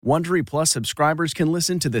Wondery Plus subscribers can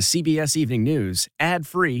listen to the CBS Evening News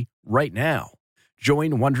ad-free right now.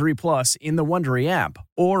 Join Wondery Plus in the Wondery app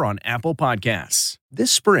or on Apple Podcasts.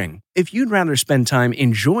 This spring, if you'd rather spend time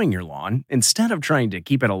enjoying your lawn instead of trying to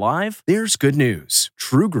keep it alive, there's good news.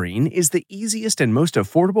 True Green is the easiest and most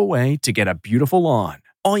affordable way to get a beautiful lawn.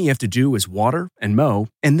 All you have to do is water and mow,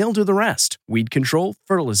 and they'll do the rest. Weed control,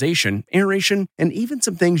 fertilization, aeration, and even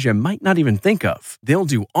some things you might not even think of. They'll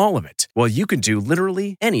do all of it, while you can do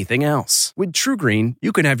literally anything else. With True Green,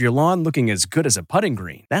 you can have your lawn looking as good as a putting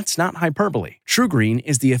green. That's not hyperbole. True Green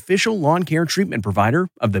is the official lawn care treatment provider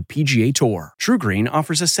of the PGA Tour. True Green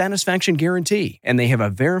offers a satisfaction guarantee, and they have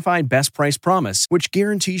a verified best price promise, which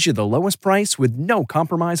guarantees you the lowest price with no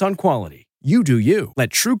compromise on quality. You do you. Let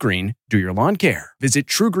True Green do your lawn care. Visit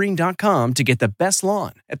TrueGreen.com to get the best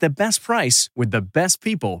lawn at the best price with the best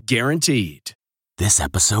people guaranteed. This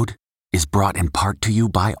episode is brought in part to you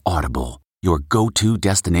by Audible, your go-to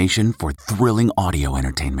destination for thrilling audio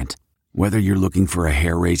entertainment. Whether you're looking for a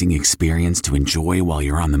hair-raising experience to enjoy while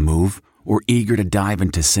you're on the move or eager to dive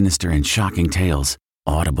into sinister and shocking tales,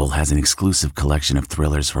 Audible has an exclusive collection of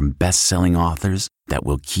thrillers from best-selling authors that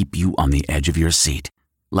will keep you on the edge of your seat.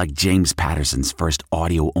 Like James Patterson's first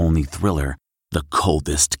audio-only thriller, The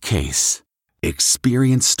Coldest Case.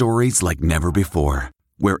 Experience stories like never before,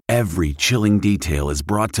 where every chilling detail is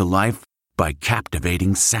brought to life by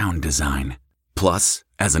captivating sound design. Plus,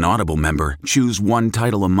 as an Audible member, choose one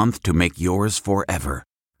title a month to make yours forever.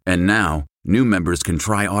 And now, new members can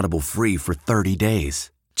try Audible free for 30 days.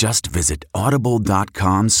 Just visit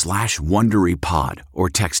audible.com/WonderyPod or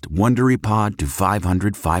text WonderyPod to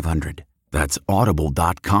 500-500. That's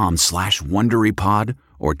audible.com/WonderyPod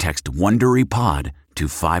or text WonderyPod to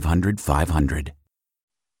 500-500.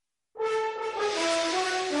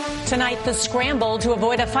 Tonight, the scramble to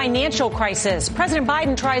avoid a financial crisis. President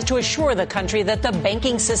Biden tries to assure the country that the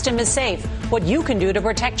banking system is safe. What you can do to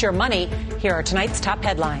protect your money. Here are tonight's top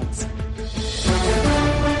headlines.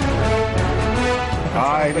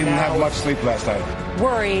 I didn't have much sleep last night.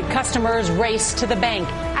 Worried customers race to the bank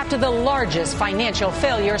after the largest financial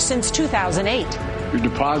failure since 2008. Your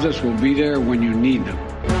deposits will be there when you need them.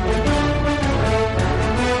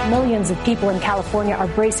 Millions of people in California are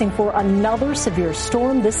bracing for another severe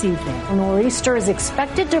storm this evening. A nor'easter is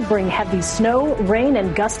expected to bring heavy snow, rain,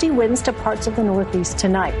 and gusty winds to parts of the Northeast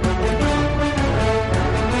tonight.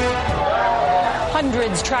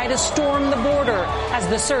 Hundreds try to storm the border as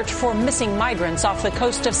the search for missing migrants off the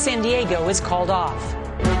coast of San Diego is called off.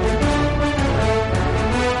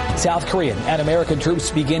 South Korean and American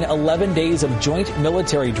troops begin 11 days of joint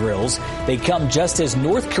military drills. They come just as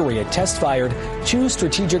North Korea test-fired 2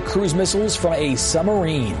 strategic cruise missiles from a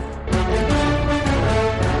submarine.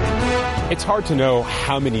 It's hard to know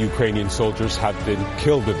how many Ukrainian soldiers have been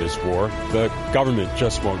killed in this war. The government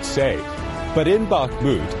just won't say. But in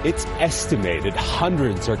Bakhmut, it's estimated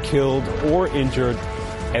hundreds are killed or injured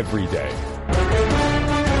every day.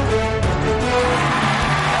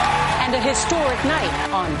 And a historic night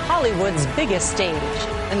on Hollywood's biggest stage.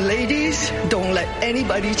 And ladies, don't let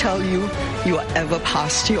anybody tell you you are ever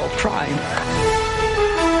past your prime.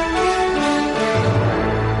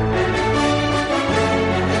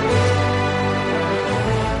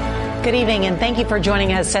 Good evening, and thank you for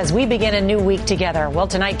joining us as we begin a new week together. Well,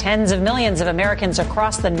 tonight, tens of millions of Americans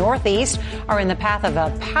across the Northeast are in the path of a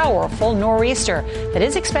powerful nor'easter that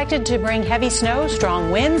is expected to bring heavy snow, strong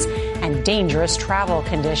winds, and dangerous travel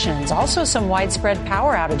conditions. Also, some widespread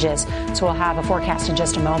power outages. So we'll have a forecast in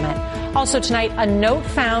just a moment. Also tonight, a note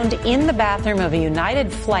found in the bathroom of a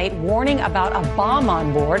United flight warning about a bomb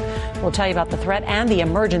on board. We'll tell you about the threat and the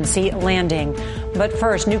emergency landing. But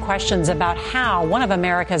first, new questions about how one of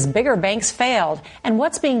America's bigger banks failed and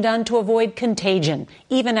what's being done to avoid contagion,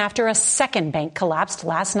 even after a second bank collapsed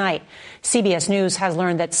last night. CBS News has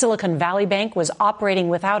learned that Silicon Valley Bank was operating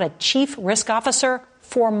without a chief risk officer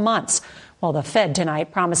for months, while the Fed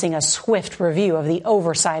tonight promising a swift review of the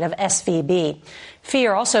oversight of SVB.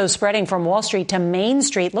 Fear also spreading from Wall Street to Main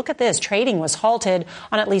Street. Look at this. Trading was halted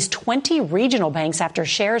on at least 20 regional banks after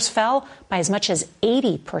shares fell by as much as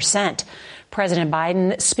 80%. President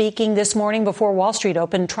Biden, speaking this morning before Wall Street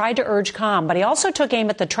opened, tried to urge calm, but he also took aim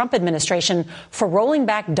at the Trump administration for rolling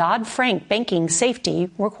back Dodd-Frank banking safety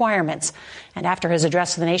requirements. And after his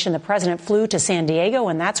address to the nation, the president flew to San Diego,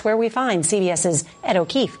 and that's where we find CBS's Ed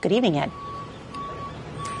O'Keefe. Good evening, Ed.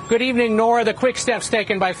 Good evening, Norah. The quick steps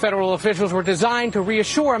taken by federal officials were designed to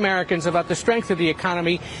reassure Americans about the strength of the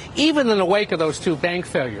economy, even in the wake of those two bank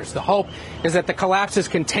failures. The hope is that the collapse is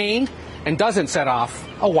contained and doesn't set off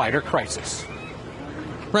a wider crisis.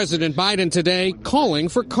 President Biden today calling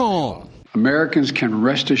for calm. Americans can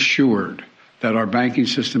rest assured that our banking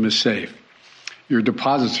system is safe. Your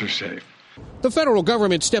deposits are safe. The federal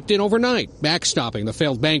government stepped in overnight, backstopping the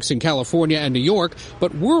failed banks in California and New York,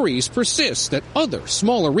 but worries persist that other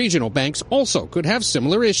smaller regional banks also could have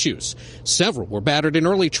similar issues. Several were battered in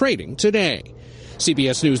early trading today.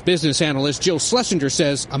 CBS News business analyst Jill Schlesinger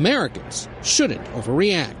says Americans shouldn't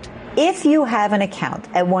overreact. If you have an account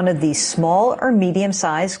at one of these small or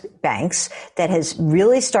medium-sized banks that has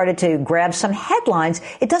really started to grab some headlines,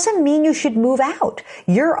 it doesn't mean you should move out.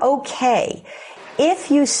 You're okay.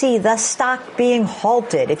 If you see the stock being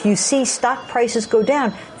halted, if you see stock prices go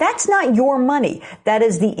down, that's not your money. That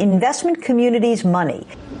is the investment community's money.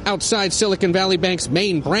 Outside Silicon Valley Bank's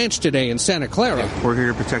main branch today in Santa Clara, We're here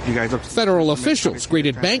to protect you guys. federal officials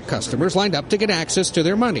greeted bank customers lined up to get access to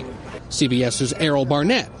their money. CBS's Errol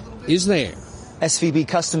Barnett is there. SVB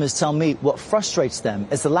customers tell me what frustrates them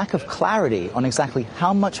is the lack of clarity on exactly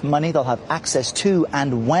how much money they'll have access to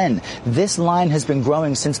and when. This line has been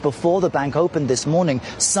growing since before the bank opened this morning,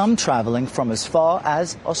 some traveling from as far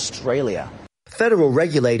as Australia. Federal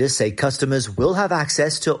regulators say customers will have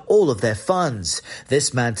access to all of their funds.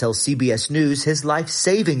 This man tells CBS News his life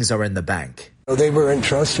savings are in the bank. They were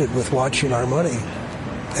entrusted with watching our money,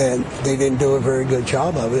 and they didn't do a very good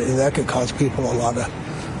job of it, and that could cause people a lot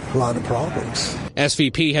of problems.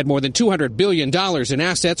 SVP had more than $200 billion in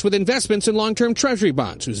assets with investments in long-term Treasury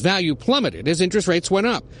bonds whose value plummeted as interest rates went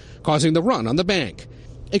up, causing the run on the bank.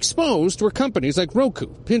 Exposed were companies like Roku,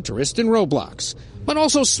 Pinterest, and Roblox, but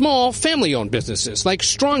also small family-owned businesses like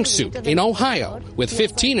Strong Suit in Ohio, with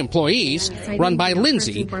 15 employees, run by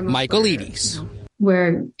Lindsay Michaelides.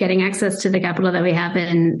 We're getting access to the capital that we have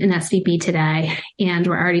in SVP today, and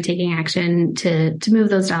we're already taking action to move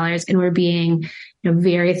those dollars, and we're being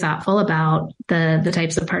very thoughtful about the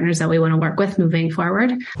types of partners that we want to work with moving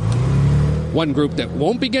forward. One group that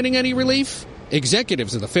won't be getting any relief,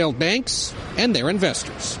 executives of the failed banks and their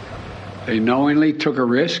investors. They knowingly took a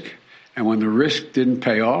risk, and when the risk didn't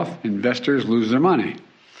pay off, investors lose their money.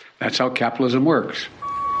 That's how capitalism works.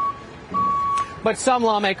 But some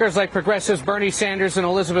lawmakers like progressives Bernie Sanders and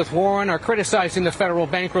Elizabeth Warren are criticizing the federal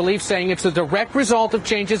bank relief, saying it's a direct result of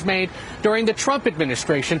changes made during the Trump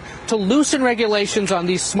administration to loosen regulations on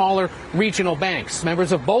these smaller regional banks.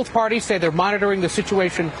 Members of both parties say they're monitoring the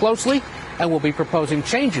situation closely and will be proposing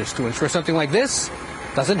changes to ensure something like this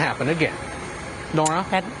doesn't happen again. Norah?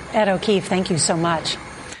 Ed O'Keefe, thank you so much.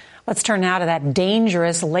 Let's turn now to that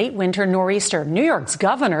dangerous late winter nor'easter. New York's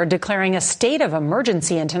governor declaring a state of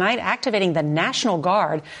emergency and tonight activating the National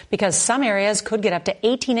Guard because some areas could get up to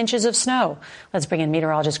 18 inches of snow. Let's bring in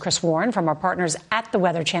meteorologist Chris Warren from our partners at the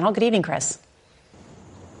Weather Channel. Good evening, Chris.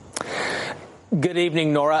 Good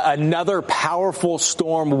evening, Nora. Another powerful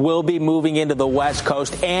storm will be moving into the West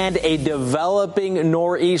Coast and a developing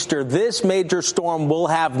nor'easter. This major storm will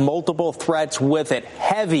have multiple threats with it.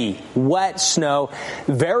 Heavy, wet snow,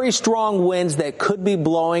 very strong winds that could be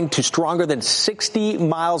blowing to stronger than 60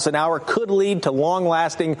 miles an hour, could lead to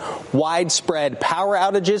long-lasting, widespread power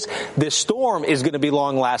outages. This storm is going to be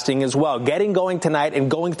long-lasting as well, getting going tonight and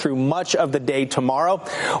going through much of the day tomorrow.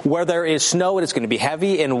 Where there is snow, it is going to be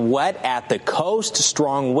heavy and wet at the coast.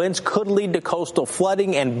 Strong winds could lead to coastal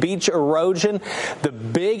flooding and beach erosion. The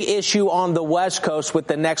big issue on the West Coast with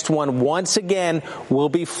the next one, once again, will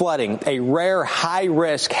be flooding. A rare high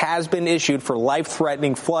risk has been issued for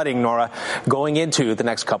life-threatening flooding, Nora, going into the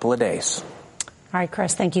next couple of days. All right,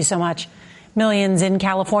 Chris, thank you so much. Millions in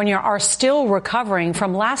California are still recovering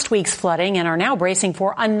from last week's flooding and are now bracing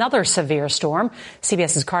for another severe storm.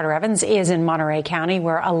 CBS's Carter Evans is in Monterey County,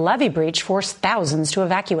 where a levee breach forced thousands to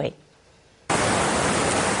evacuate.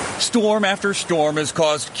 Storm after storm has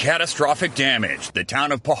caused catastrophic damage. The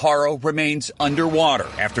town of Pajaro remains underwater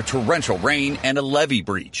after torrential rain and a levee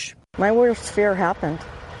breach. My worst fear happened.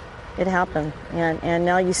 It happened. And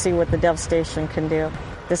now you see what the devastation can do.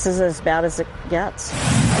 This is as bad as it gets.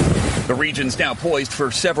 The region's now poised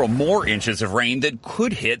for several more inches of rain that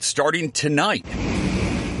could hit starting tonight.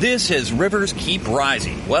 This as rivers keep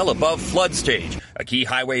rising well above flood stage. A key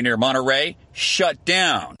highway near Monterey shut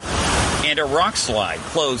down. And a rock slide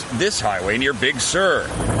closed this highway near Big Sur.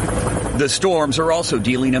 The storms are also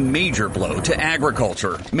dealing a major blow to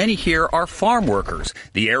agriculture. Many here are farm workers.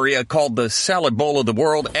 The area, called the salad bowl of the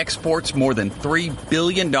world, exports more than $3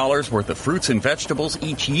 billion worth of fruits and vegetables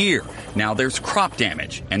each year. Now there's crop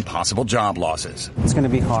damage and possible job losses. It's going to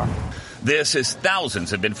be hard. This as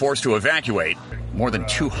thousands have been forced to evacuate. More than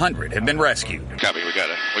 200 have been rescued. Copy, we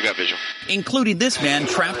got visual. Including this man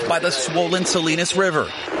trapped by the swollen Salinas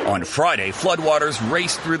River. On Friday, floodwaters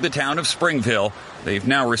raced through the town of Springville. They've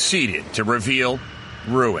now receded to reveal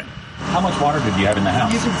ruin. How much water did you have in the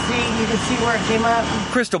house? You can see where it came up.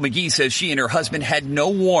 Crystal McGee says she and her husband had no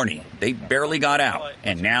warning. They barely got out.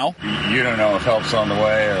 And now? You don't know if help's on the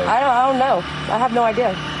way or... I don't know. I have no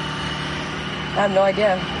idea.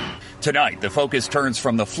 Tonight, the focus turns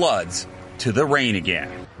from the floods to the rain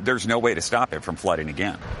again. There's no way to stop it from flooding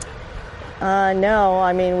again. No,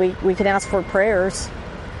 I mean, we can ask for prayers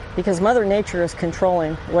because Mother Nature is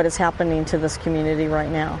controlling what is happening to this community right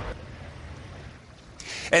now.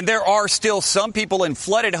 And there are still some people in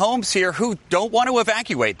flooded homes here who don't want to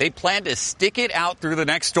evacuate. They plan to stick it out through the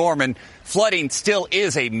next storm, and flooding still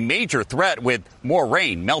is a major threat with more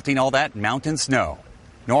rain melting all that mountain snow.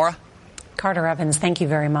 Norah? Carter Evans, thank you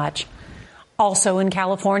very much. Also in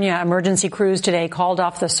California, emergency crews today called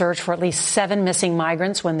off the search for at least 7 missing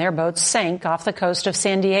migrants when their boats sank off the coast of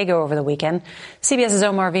San Diego over the weekend. CBS's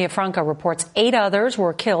Omar Villafranca reports 8 others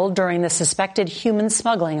were killed during the suspected human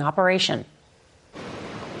smuggling operation.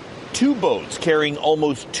 2 boats carrying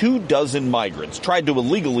almost 24 migrants tried to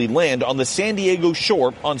illegally land on the San Diego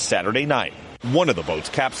shore on Saturday night. One of the boats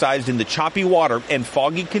capsized in the choppy water and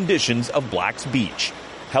foggy conditions of Black's Beach.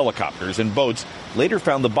 Helicopters and boats later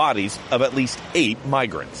found the bodies of at least 8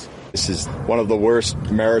 migrants. This is one of the worst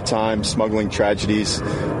maritime smuggling tragedies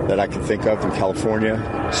that I can think of in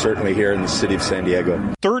California, certainly here in the city of San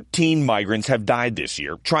Diego. 13 migrants have died this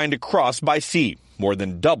year trying to cross by sea, more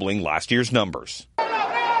than doubling last year's numbers.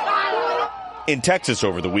 In Texas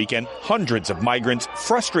over the weekend, hundreds of migrants,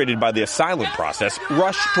 frustrated by the asylum process,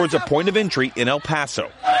 rushed towards a point of entry in El Paso.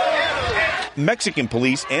 Mexican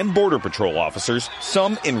police and Border Patrol officers,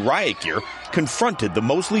 some in riot gear, confronted the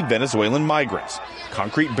mostly Venezuelan migrants.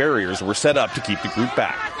 Concrete barriers were set up to keep the group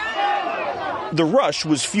back. The rush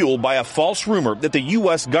was fueled by a false rumor that the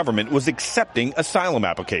U.S. government was accepting asylum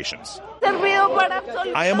applications.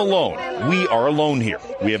 I am alone. We are alone here.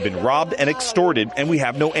 We have been robbed and extorted, and we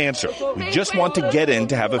have no answer. We just want to get in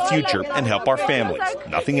to have a future and help our families.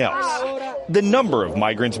 Nothing else. The number of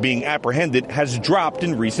migrants being apprehended has dropped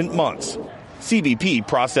in recent months. CBP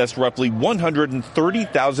processed roughly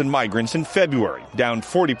 130,000 migrants in February, down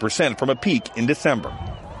 40% from a peak in December.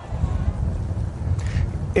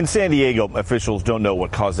 In San Diego, officials don't know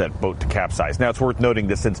what caused that boat to capsize. Now, it's worth noting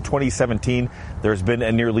that since 2017, there's been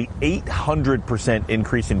a nearly 800%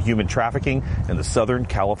 increase in human trafficking in the Southern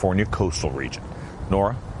California coastal region.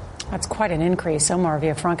 Norah? That's quite an increase. Omar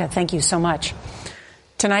Villafranca, thank you so much.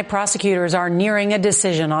 Tonight, prosecutors are nearing a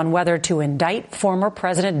decision on whether to indict former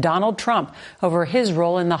President Donald Trump over his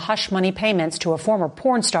role in the hush money payments to a former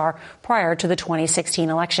porn star prior to the 2016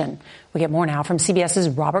 election. We get more now from CBS's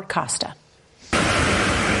Robert Costa.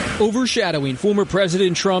 Overshadowing former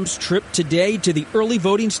President Trump's trip today to the early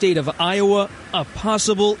voting state of Iowa, a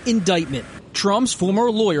possible indictment. Trump's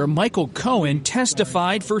former lawyer, Michael Cohen,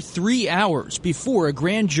 testified for 3 hours before a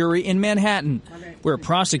grand jury in Manhattan, where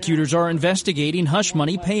prosecutors are investigating hush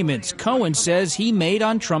money payments Cohen says he made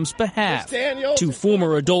on Trump's behalf to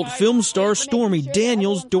former adult film star Stormy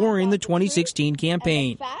Daniels during the 2016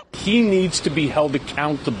 campaign. He needs to be held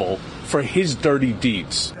accountable for his dirty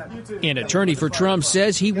deeds. An attorney for Trump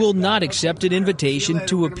says he will not accept an invitation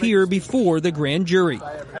to appear before the grand jury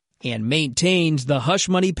and maintains the hush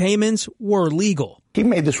money payments were legal. He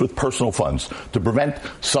made this with personal funds to prevent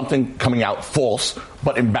something coming out false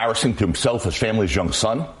but embarrassing to himself, his family, his young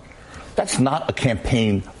son. That's not a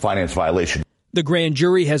campaign finance violation. The grand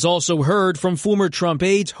jury has also heard from former Trump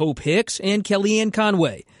aides Hope Hicks and Kellyanne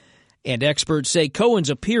Conway. And experts say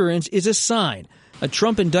Cohen's appearance is a sign a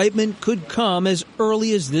Trump indictment could come as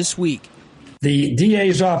early as this week. The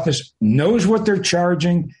DA's office knows what they're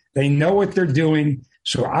charging. They know what they're doing.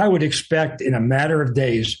 So I would expect in a matter of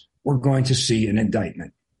days, we're going to see an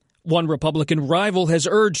indictment. One Republican rival has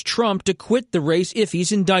urged Trump to quit the race if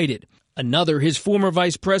he's indicted. Another, his former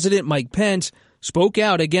Vice President Mike Pence, spoke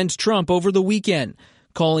out against Trump over the weekend,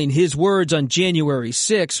 calling his words on January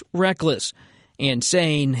 6 reckless and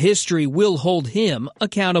saying history will hold him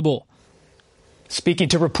accountable. Speaking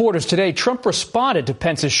to reporters today, Trump responded to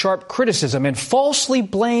Pence's sharp criticism and falsely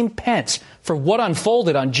blamed Pence for what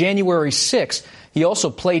unfolded on January 6. He also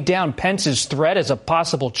played down Pence's threat as a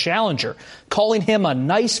possible challenger, calling him a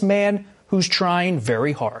nice man who's trying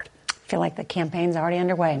very hard. I feel like the campaign's already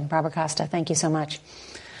underway. Robert Costa, thank you so much.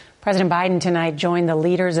 President Biden tonight joined the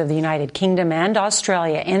leaders of the United Kingdom and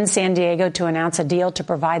Australia in San Diego to announce a deal to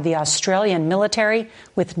provide the Australian military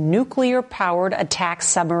with nuclear-powered attack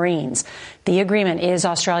submarines. The agreement is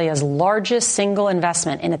Australia's largest single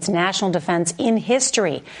investment in its national defense in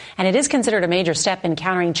history, and it is considered a major step in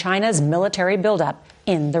countering China's military buildup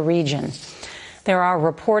in the region. There are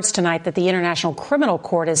reports tonight that the International Criminal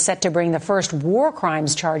Court is set to bring the first war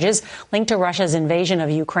crimes charges linked to Russia's invasion of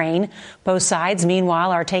Ukraine. Both sides,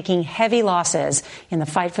 meanwhile, are taking heavy losses in the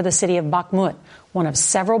fight for the city of Bakhmut, one of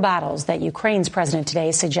several battles that Ukraine's president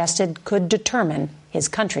today suggested could determine his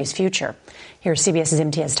country's future. Here's CBS's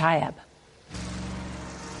Imtiaz Tayeb.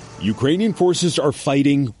 Ukrainian forces are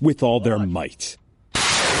fighting with all their might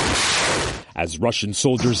as Russian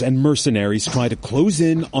soldiers and mercenaries try to close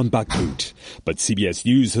in on Bakhmut. But CBS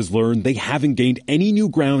News has learned they haven't gained any new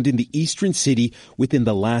ground in the eastern city within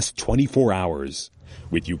the last 24 hours,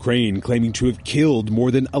 with Ukraine claiming to have killed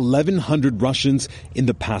more than 1,100 Russians in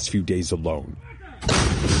the past few days alone.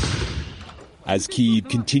 As Kyiv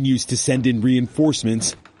continues to send in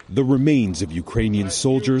reinforcements, the remains of Ukrainian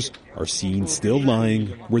soldiers are seen still lying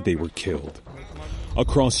where they were killed.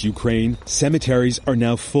 Across Ukraine, cemeteries are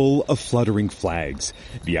now full of fluttering flags,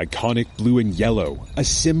 the iconic blue and yellow, a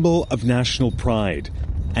symbol of national pride,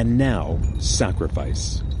 and now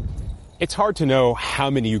sacrifice. It's hard to know how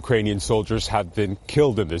many Ukrainian soldiers have been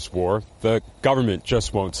killed in this war. The government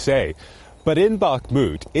just won't say. But in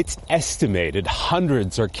Bakhmut, it's estimated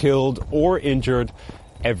hundreds are killed or injured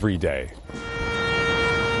every day.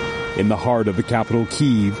 In the heart of the capital,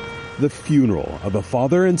 Kyiv, the funeral of a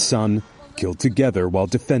father and son killed together while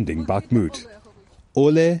defending Bakhmut.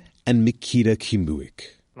 Ole and Mikita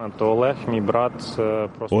Kimuik.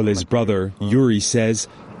 Ole's brother, Yuri, says,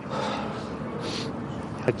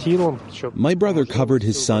 "My brother covered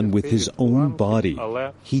his son with his own body.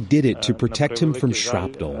 He did it to protect him from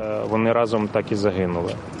shrapnel."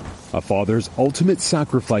 A father's ultimate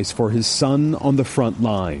sacrifice for his son on the front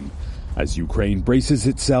line, as Ukraine braces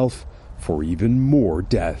itself for even more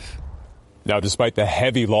death. Now, despite the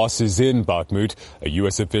heavy losses in Bakhmut, a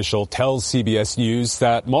U.S. official tells CBS News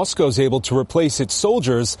that Moscow is able to replace its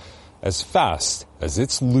soldiers as fast as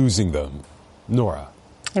it's losing them. Norah.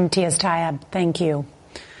 Imtiaz Tayeb, thank you.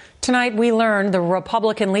 Tonight, we learned the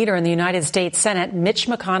Republican leader in the United States Senate, Mitch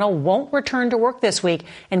McConnell, won't return to work this week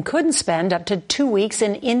and couldn't spend up to 2 weeks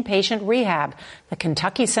in inpatient rehab. The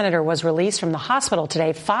Kentucky senator was released from the hospital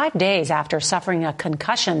today, 5 days after suffering a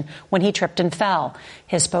concussion when he tripped and fell.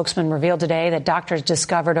 His spokesman revealed today that doctors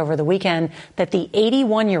discovered over the weekend that the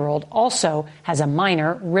 81-year-old also has a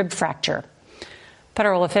minor rib fracture.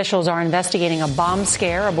 Federal officials are investigating a bomb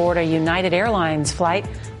scare aboard a United Airlines flight.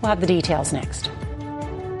 We'll have the details next.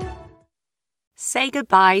 Say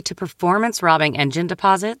goodbye to performance-robbing engine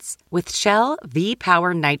deposits with Shell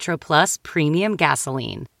V-Power Nitro Plus Premium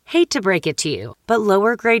Gasoline. Hate to break it to you, but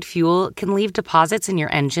lower-grade fuel can leave deposits in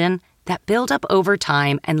your engine that build up over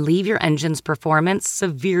time and leave your engine's performance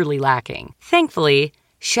severely lacking. Thankfully,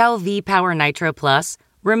 Shell V-Power Nitro Plus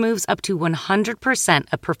removes up to 100%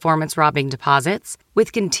 of performance-robbing deposits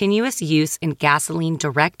with continuous use in gasoline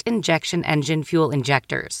direct injection engine fuel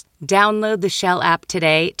injectors. Download the Shell app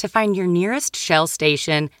today to find your nearest Shell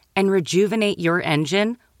station and rejuvenate your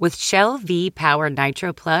engine with Shell V-Power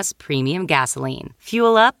Nitro Plus Premium Gasoline.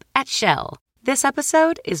 Fuel up at Shell. This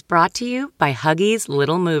episode is brought to you by Huggies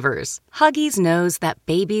Little Movers. Huggies knows that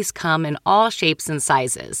babies come in all shapes and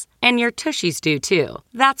sizes, and your tushies do too.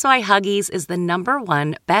 That's why Huggies is the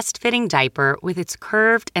 #1 best-fitting diaper with its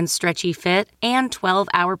curved and stretchy fit and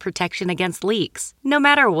 12-hour protection against leaks. No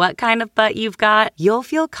matter what kind of butt you've got, you'll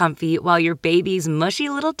feel comfy while your baby's mushy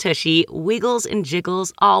little tushy wiggles and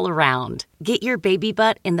jiggles all around. Get your baby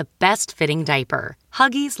butt in the best-fitting diaper.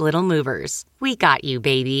 Huggies Little Movers. We got you,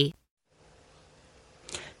 baby.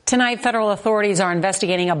 Tonight, federal authorities are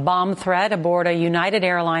investigating a bomb threat aboard a United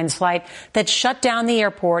Airlines flight that shut down the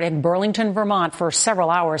airport in Burlington, Vermont for several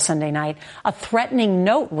hours Sunday night. A threatening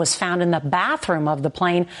note was found in the bathroom of the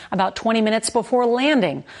plane about 20 minutes before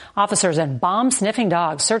landing. Officers and bomb-sniffing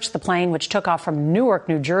dogs searched the plane, which took off from Newark,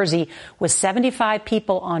 New Jersey, with 75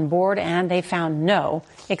 people on board, and they found no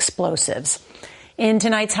explosives. In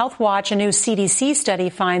tonight's Health Watch, a new CDC study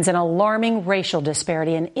finds an alarming racial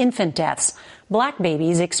disparity in infant deaths. Black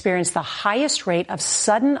babies experienced the highest rate of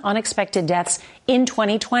sudden unexpected deaths in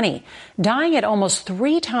 2020, dying at almost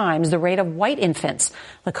 3 times the rate of white infants.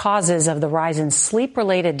 The causes of the rise in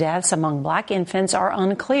sleep-related deaths among black infants are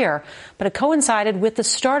unclear, but it coincided with the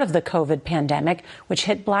start of the COVID pandemic, which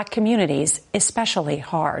hit black communities especially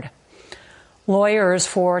hard. Lawyers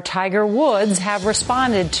for Tiger Woods have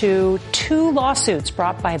responded to 2 lawsuits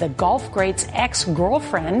brought by the golf great's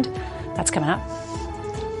ex-girlfriend. That's coming up.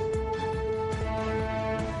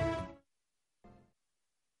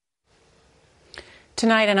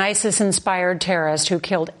 Tonight, an ISIS-inspired terrorist who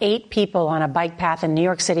killed 8 people on a bike path in New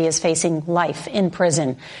York City is facing life in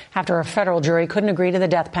prison after a federal jury couldn't agree to the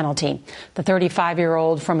death penalty. The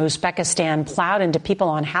 35-year-old from Uzbekistan plowed into people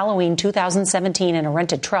on Halloween 2017 in a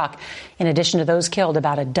rented truck. In addition to those killed,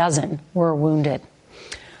 about a dozen were wounded.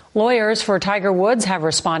 Lawyers for Tiger Woods have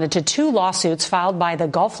responded to 2 lawsuits filed by the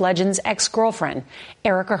golf legend's ex-girlfriend,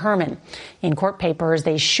 Erica Herman. In court papers,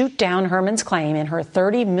 they shoot down Herman's claim in her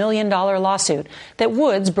 $30 million lawsuit that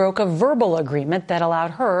Woods broke a verbal agreement that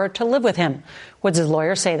allowed her to live with him. Woods'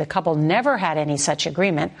 lawyers say the couple never had any such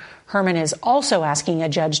agreement. Herman is also asking a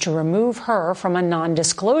judge to remove her from a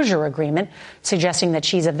non-disclosure agreement, suggesting that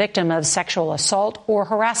she's a victim of sexual assault or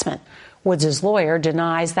harassment. Woods' lawyer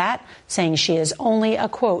denies that, saying she is only a,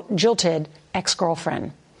 quote, jilted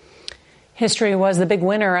ex-girlfriend. History was the big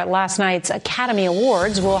winner at last night's Academy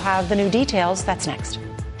Awards. We'll have the new details. That's next.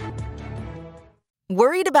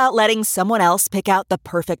 Worried about letting someone else pick out the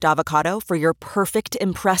perfect avocado for your perfect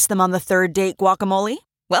impress-them-on-the-third-date guacamole?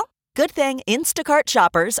 Well, good thing Instacart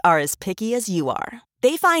shoppers are as picky as you are.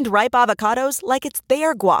 They find ripe avocados like it's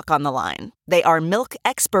their guac on the line. They are milk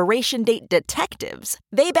expiration date detectives.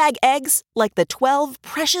 They bag eggs like the 12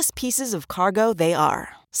 precious pieces of cargo they are.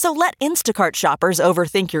 So let Instacart shoppers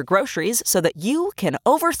overthink your groceries so that you can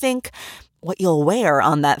overthink what you'll wear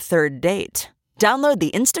on that third date. Download the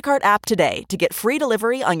Instacart app today to get free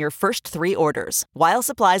delivery on your first 3 orders, while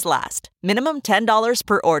supplies last. Minimum $10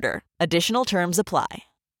 per order. Additional terms apply.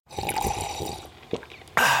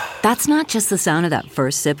 That's not just the sound of that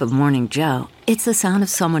first sip of Morning Joe. It's the sound of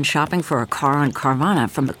someone shopping for a car on Carvana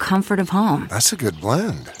from the comfort of home. That's a good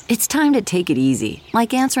blend. It's time to take it easy,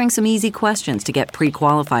 like answering some easy questions to get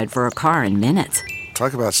pre-qualified for a car in minutes.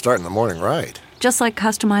 Talk about starting the morning right. Just like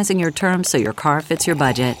customizing your terms so your car fits your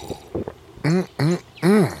budget.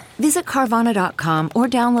 Visit Carvana.com or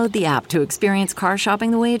download the app to experience car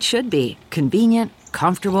shopping the way it should be. Convenient,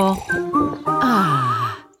 comfortable.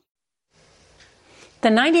 The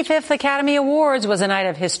 95th Academy Awards was a night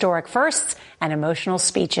of historic firsts and emotional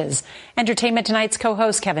speeches. Entertainment Tonight's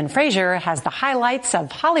co-host Kevin Frazier has the highlights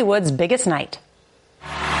of Hollywood's biggest night.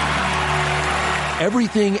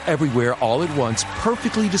 Everything, Everywhere, All at Once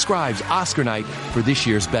perfectly describes Oscar night for this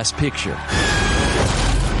year's Best Picture.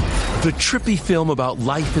 The trippy film about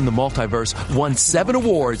life in the multiverse won 7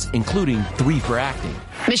 awards, including 3 for acting.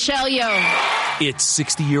 Michelle Yeoh. Its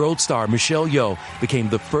 60-year-old star, Michelle Yeoh, became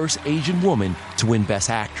the first Asian woman to win Best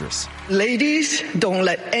Actress. Ladies, don't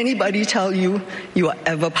let anybody tell you you are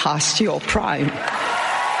ever past your prime.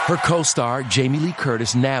 Her co-star, Jamie Lee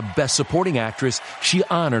Curtis, nabbed Best Supporting Actress. She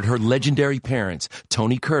honored her legendary parents,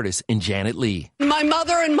 Tony Curtis and Janet Leigh. My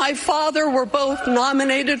mother and my father were both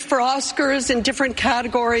nominated for Oscars in different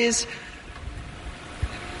categories.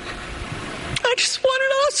 I just won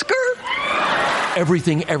an Oscar.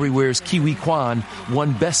 Everything Everywhere's Kiwi Kwan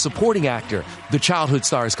won Best Supporting Actor. The childhood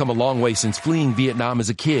star has come a long way since fleeing Vietnam as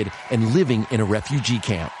a kid and living in a refugee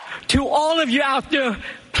camp. To all of you out there,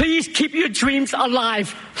 please keep your dreams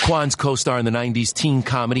alive. Kwan's co-star in the 90s teen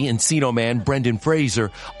comedy Encino Man, Brendan Fraser,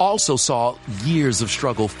 also saw years of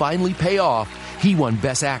struggle finally pay off. He won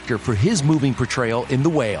Best Actor for his moving portrayal in The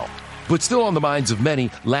Whale. But still on the minds of many,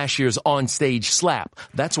 last year's on-stage slap.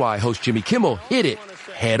 That's why host Jimmy Kimmel hit it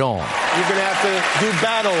head on. You're going to have to do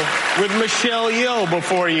battle with Michelle Yeoh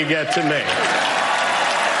before you get to me.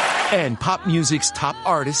 And pop music's top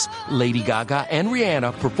artists, Lady Gaga and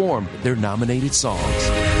Rihanna, performed their nominated songs.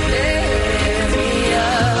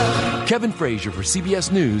 Kevin Frazier for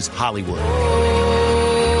CBS News, Hollywood.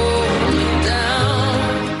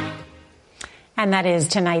 And that is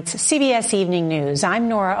tonight's CBS Evening News. I'm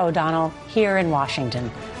Norah O'Donnell here in Washington.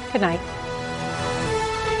 Good night.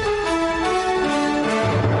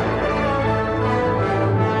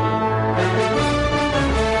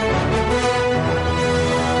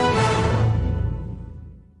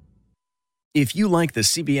 If you like the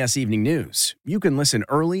CBS Evening News, you can listen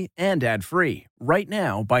early and ad-free right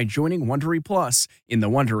now by joining Wondery Plus in the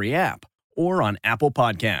Wondery app or on Apple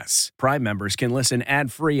Podcasts. Prime members can listen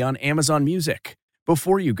ad-free on Amazon Music.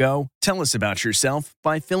 Before you go, tell us about yourself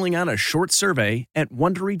by filling out a short survey at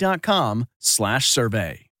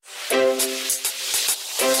Wondery.com/survey.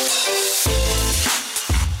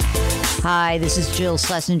 Hi, this is Jill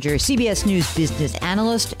Schlesinger, CBS News business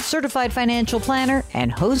analyst, certified financial planner,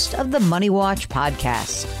 and host of the Money Watch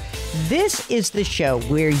podcast. This is the show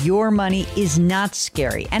where your money is not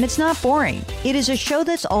scary and it's not boring. It is a show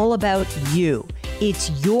that's all about you.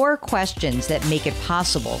 It's your questions that make it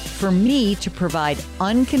possible for me to provide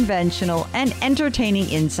unconventional and entertaining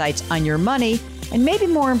insights on your money and maybe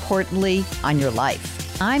more importantly, on your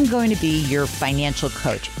life. I'm going to be your financial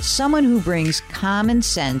coach, someone who brings common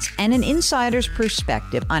sense and an insider's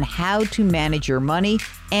perspective on how to manage your money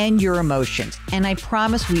and your emotions. And I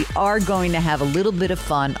promise we are going to have a little bit of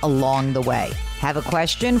fun along the way. Have a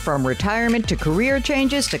question from retirement to career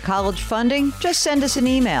changes to college funding? Just send us an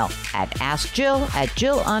email at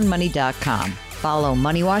askjill@jillonmoney.com. Follow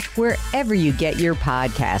Money Watch wherever you get your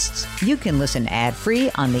podcasts. You can listen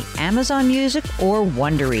ad-free on the Amazon Music or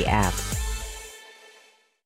Wondery app.